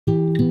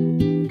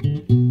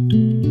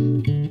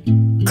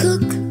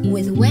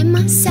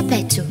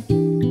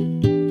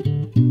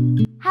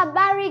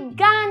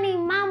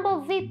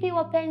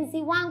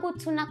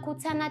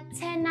tunakutana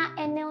tena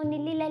eneo ni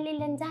lile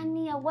lile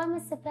ndani ya Wema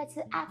Sepetu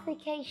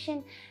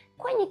application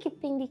kwenye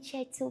kipindi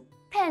chetu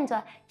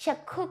pendwa cha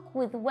Cook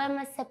with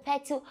Wema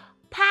Sepetu,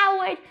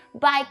 powered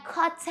by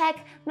Kotek,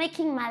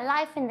 making my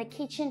life in the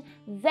kitchen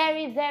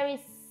very, very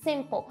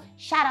simple.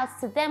 Shout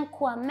outs to them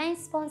who are main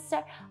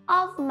sponsor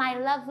of my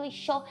lovely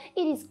show.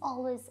 It is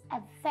always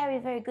a very,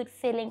 very good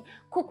feeling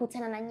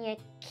kukutana na nyie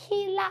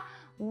kila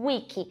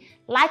wiki.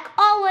 Like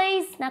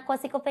always, na kwa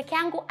siko peke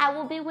yangu, I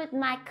will be with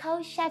my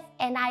co-chef,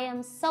 and I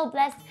am so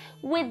blessed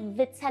with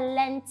the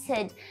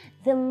talented,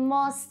 the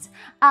most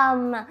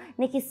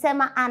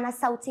nikisema ana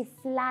sauti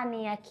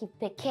fulani ya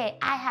kipekee.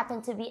 I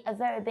happen to be a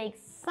very big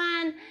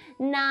fan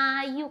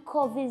na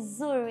yuko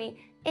vizuri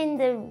in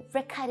the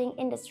recording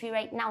industry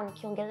right now,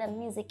 nikiongelea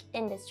music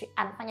industry.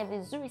 Anafanya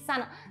vizuri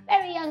sana.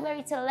 Very young,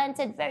 very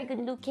talented, very good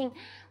looking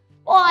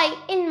boy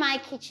in my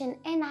kitchen,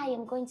 and I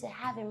am going to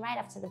have him right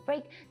after the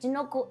break. Do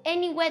not go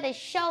anywhere. The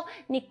show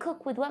ni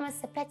Cook with Wema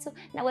Sepetu,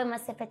 na Wema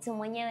Sepetu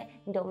mwenyewe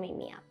ndo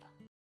mimi hapa.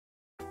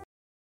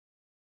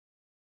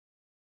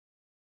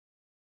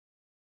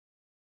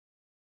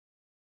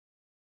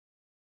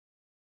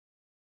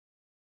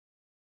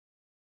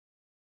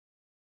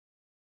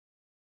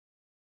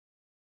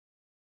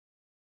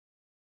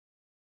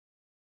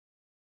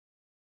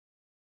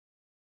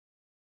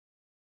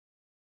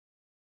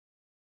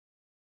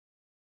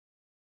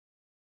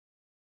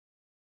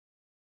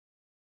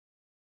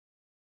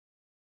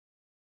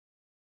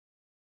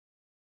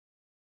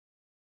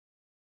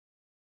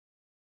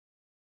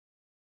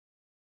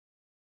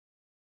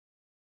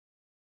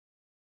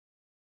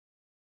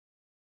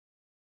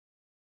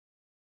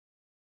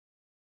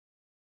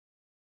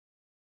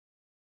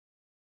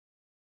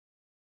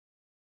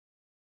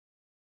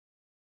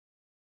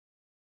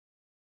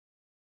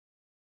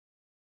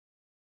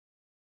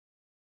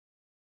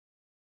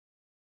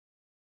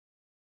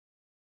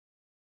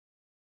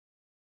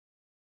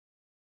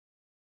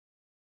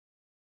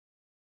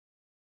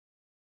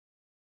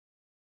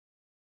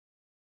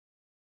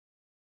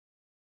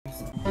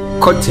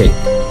 Kotek,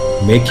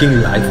 making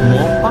life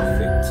more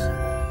perfect.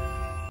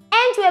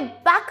 And we're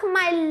back,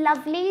 my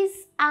lovelies.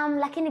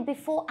 Lakini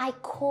before I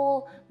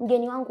call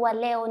mgeni wangu wa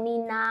leo,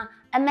 nina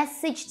a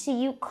message to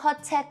you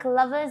Kotek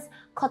lovers,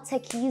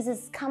 Kotek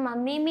users kama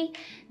mimi.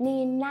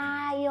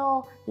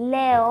 Ninayo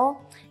leo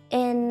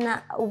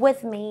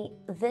with me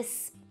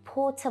this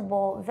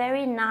portable,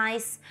 very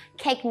nice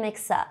cake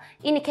mixer.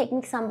 Hii ni cake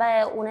mixer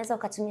ambayo unaweza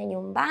ukatumia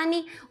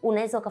nyumbani,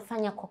 unaweza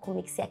ukafanya kwa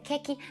kumixia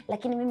keki,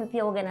 lakini mimi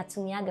pia huwa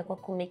natumiaga kwa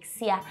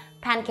kumixia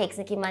pancakes,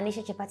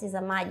 nikimaanisha chapati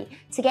za maji,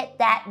 to get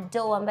that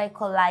dough ambayo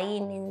iko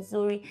laini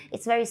nzuri.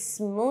 It's very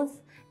smooth.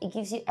 It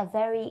gives you a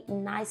very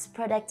nice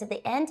product at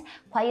the end.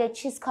 Kwa hiyo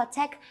choose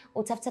Kotek,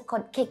 utafute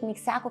cake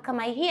mixer yako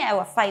kama hii.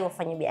 Haiwafai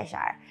wafanye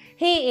biashara.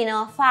 Hii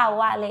inawafaa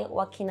wale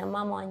wakina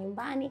mama wa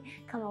nyumbani,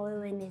 kama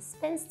wewe ni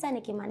spinster,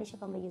 nikimaanisha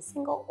kama you're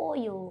single or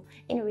you're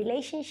in a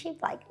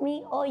relationship like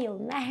me or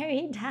you're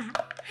married.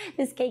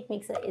 This cake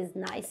mixer is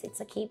nice.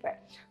 It's a keeper.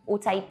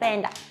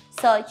 Utaipenda.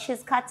 So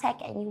choose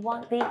Kotek and you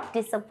won't be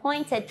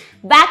disappointed.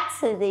 Back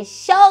to the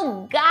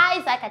show,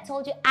 guys. Like I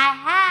told you, I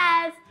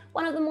have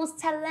one of the most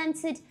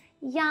talented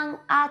young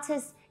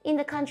artists in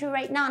the country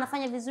right now.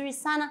 Anafanya vizuri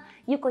sana.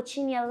 Yuko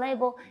chini ya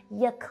label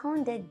ya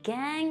Konde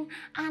Gang.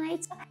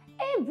 Anaitwa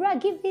Ibrah.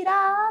 Give it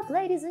up,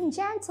 ladies and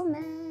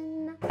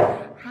gentlemen.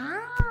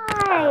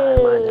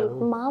 Hi.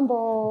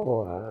 Mambo.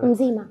 Poa.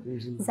 Mzima.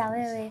 Za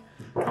wewe.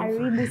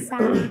 Karibu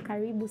sana.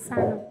 Karibu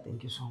sana.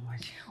 Thank you so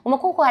much.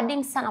 Umekuwa kwa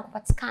adimu sana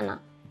kupatikana.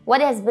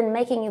 What has been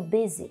making you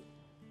busy?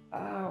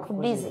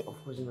 Busy.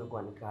 Of course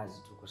imekuwa ni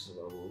kazi tu, kwa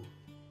sababu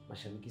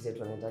mashabiki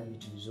zetu wanahitaji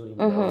vitu vizuri.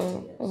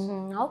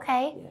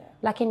 Okay. Yeah.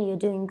 Lakini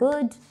you're doing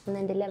good.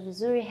 Unaendelea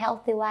vizuri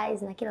healthy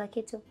wise na kila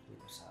kitu.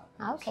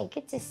 Okay,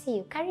 good to see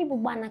you. Karibu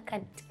bwana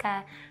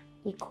katika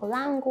iko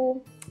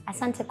langu.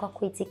 Asante kwa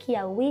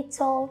kuitikia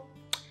wito.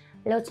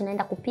 Leo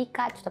tunaenda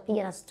kupika,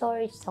 tutapiga na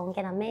story,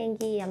 tutaongea na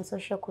mengi. I'm so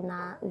sure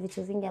kuna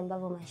vitu vingi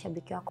ambavyo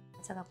mashabiki wako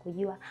wanataka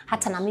kujua.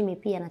 Hata na mimi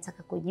pia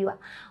nataka kujua.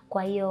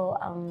 Kwa hiyo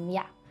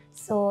yeah.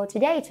 So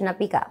today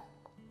tunapika.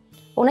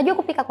 Unajua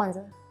kupika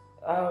kwanza?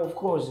 Of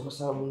course, kwa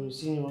sababu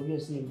unajua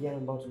si vijana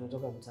ambao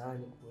tunatoka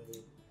mtaani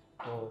kweli.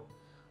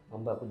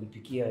 Mambo ya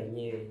kujipikia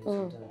wenyewe,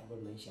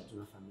 tunaishi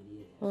tuna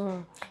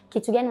familia.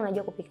 Kitu gani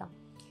unajua kupika?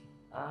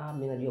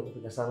 Mimi najua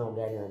kupika sana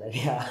ugali na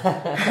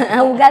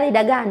dagaa. Ugali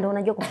dagaa ndo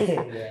unajua kupika?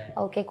 Yeah.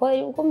 Okay, kwa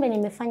hiyo kumbe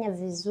nimefanya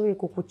vizuri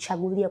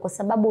kukuchagulia, kwa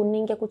sababu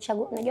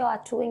ningekuchagua, unajua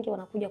watu wengi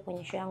wanakuja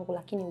kwenye show yangu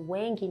lakini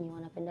wengi ni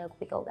wanapenda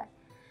kupika ugali.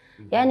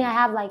 Yani I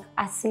have like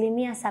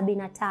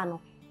 75%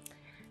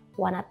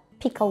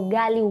 wanapika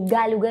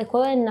ugali.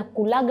 Kwa hiyo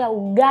ninakulaga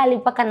ugali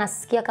mpaka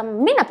nasikia kama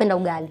mimi napenda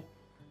ugali.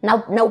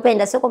 Na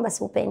upenda, sio kwamba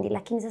siupendi,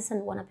 lakini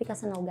sasa wanapika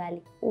sana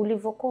ugali.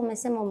 Ulivyokuwa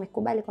umesema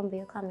umekubali kwamba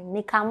you're coming,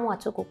 nikaamua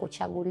tu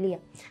kukuchagulia,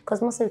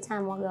 because most of the time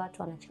waga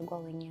watu wanachagua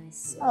wenyewe.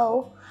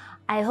 So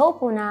I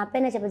hope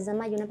unapenda chapati za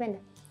maji. Unapenda?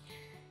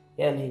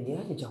 Yani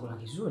ni chakula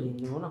kizuri.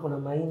 Nimeona kuna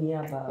maini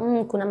hapa.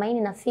 Kuna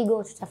maini na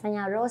figo.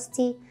 Tutafanya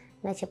rosti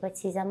na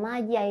chapati za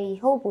maji. I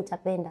hope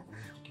utapenda.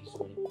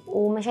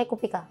 Umeshai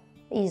kupika?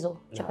 hizo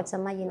chapati za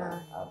maji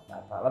na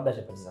labda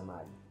chapati za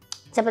maji.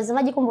 Chapati za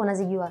maji kumbe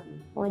unazijua?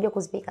 Unajua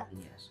kuzipika?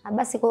 Yes.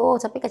 Basi kwa hiyo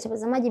utapika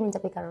chapati za maji, mimi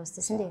nitapika roast,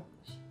 si ndio?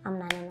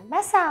 Amna neno.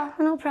 Basi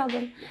no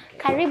problem.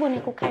 Karibu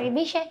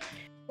nikukaribishe.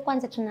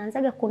 Kwanza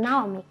tunaanzaga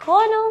kunawa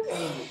mikono.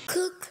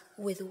 Cook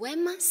with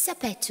Wema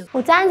Sepetu.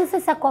 Utaanza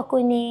sasa kwa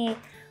kuni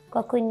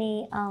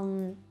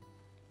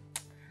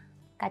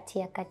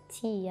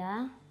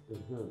katia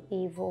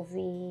hivyo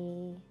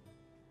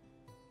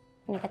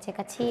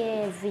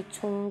nikatie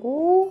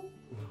vitunguu,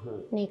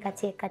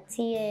 nikatie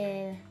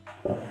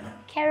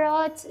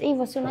carrot,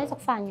 hivyo si unaweza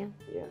kufanya?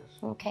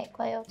 Yes. Okay,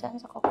 kwa hiyo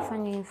utaanza kwa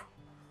kufanya hivyo.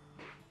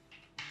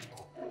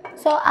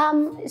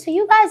 So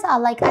you guys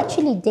are like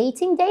actually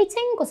dating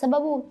kwa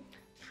sababu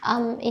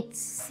it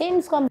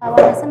seems kwamba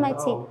wanasema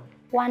eti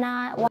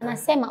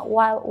wanasema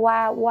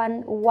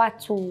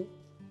watu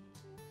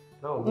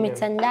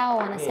mitandao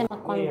wanasema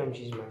kwamba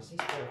she's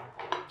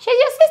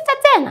your sister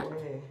tena.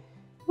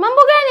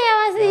 Mambo gani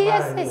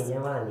ya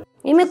sister?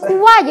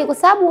 Imekuwaje? Kwa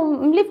sababu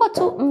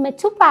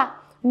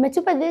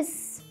mmetupa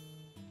this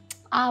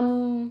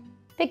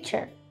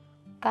picture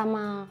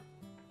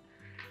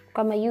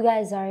kama you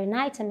guys are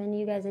an item and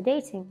you guys are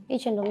dating.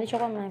 Hicho ndio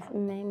mlichokuwa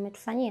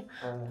mmetufanyia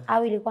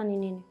au ilikuwa ni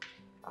nini?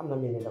 Amna,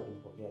 mimi nenda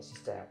kumpokea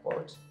sister ya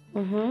port.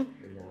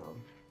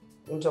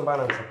 Mtu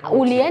ambaye anamsupport.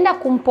 Ulienda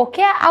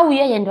kumpokea au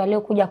yeye ndo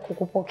aliyokuja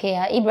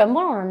kukupokea? Ibrah,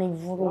 mbona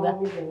unanivuruga?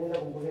 Mimi nenda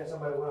kumpokea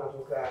sababu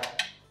alikuwa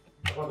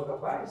anatoka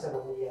pale sana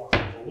kuja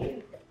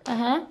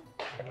Tanzania.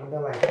 Ndio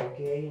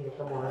okay, ndio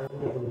kama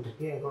anakuja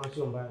kunitokea kama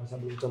sio mbaya kwa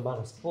sababu mtu ambaye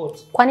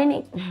anasupport. Kwa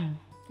nini?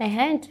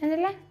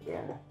 Tuendelee.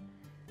 Yeah.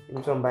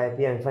 Mtu ambaye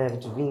pia amefanya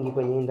vitu vingi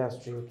kwenye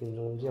industry,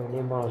 ukizungumzia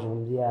Wema,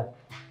 unazungumzia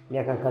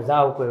miaka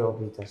kadhaa huko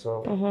iliyopita.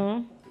 So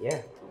yeah.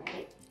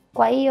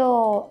 Kwa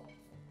hiyo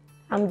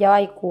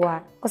hamjawahi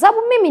kuwa. Kwa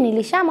sababu mimi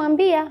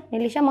nilishamwambia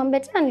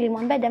tena,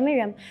 nilimwambia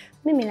Damiriam,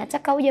 mimi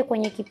nataka uje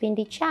kwenye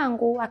kipindi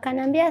changu.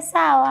 Akaniambia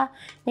sawa.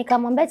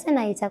 Nikamwambia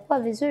tena itakuwa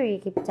vizuri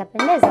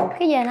kitapendeza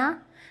ukija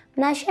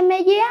na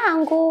shemeji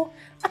yangu.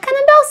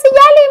 Akaniambia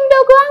usijali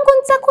mdogo wangu,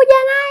 nitakuja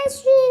naye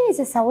sini.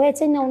 Sasa wewe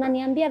tena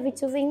unaniambia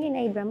vitu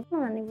vingine Ibrah,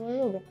 mbona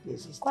unanivuruga?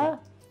 Kwa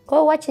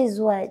hiyo what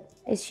is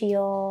she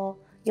your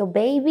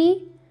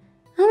baby?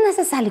 Naona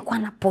sasa alikuwa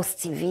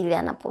anaposti vile,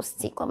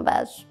 anaposti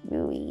kwamba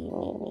sijui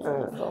nini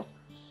hivyo.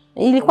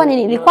 Ilikuwa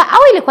nini?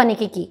 Ilikuwa ni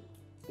kiki?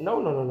 No.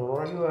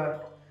 Unajua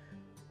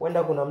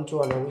wenda kuna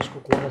mtu anawish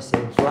kukuona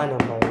sehemu fulani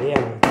ambayo yeye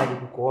anahitaji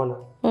kukuona.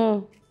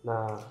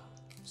 Na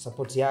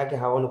support yake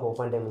haoni kwa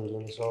upande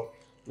mwingine. So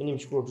mimi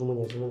nimshukuru tu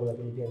Mwenyezi Mungu,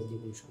 lakini pia nijue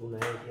kumshukuru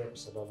na yeye pia kwa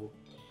sababu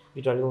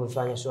vitu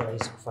alivyofanya sio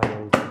rahisi kufanya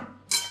mtu.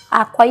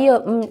 Kwa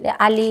hiyo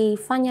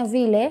alifanya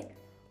vile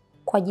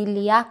kwa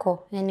ajili yako,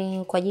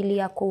 yani kwa ajili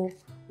ya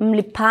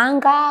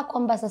mlipanga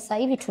kwamba sasa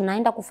hivi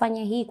tunaenda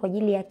kufanya hii kwa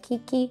ajili ya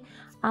kiki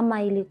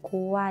ama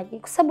ilikuwaje?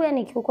 Kwa sababu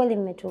yani kiukweli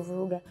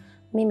mmetuvuruga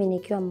mimi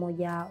nikiwa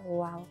mmoja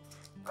wao.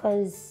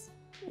 Cause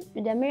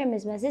Damiriam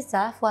is my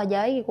sister,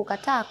 hajawahi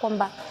kukataa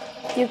kwamba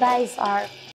you guys are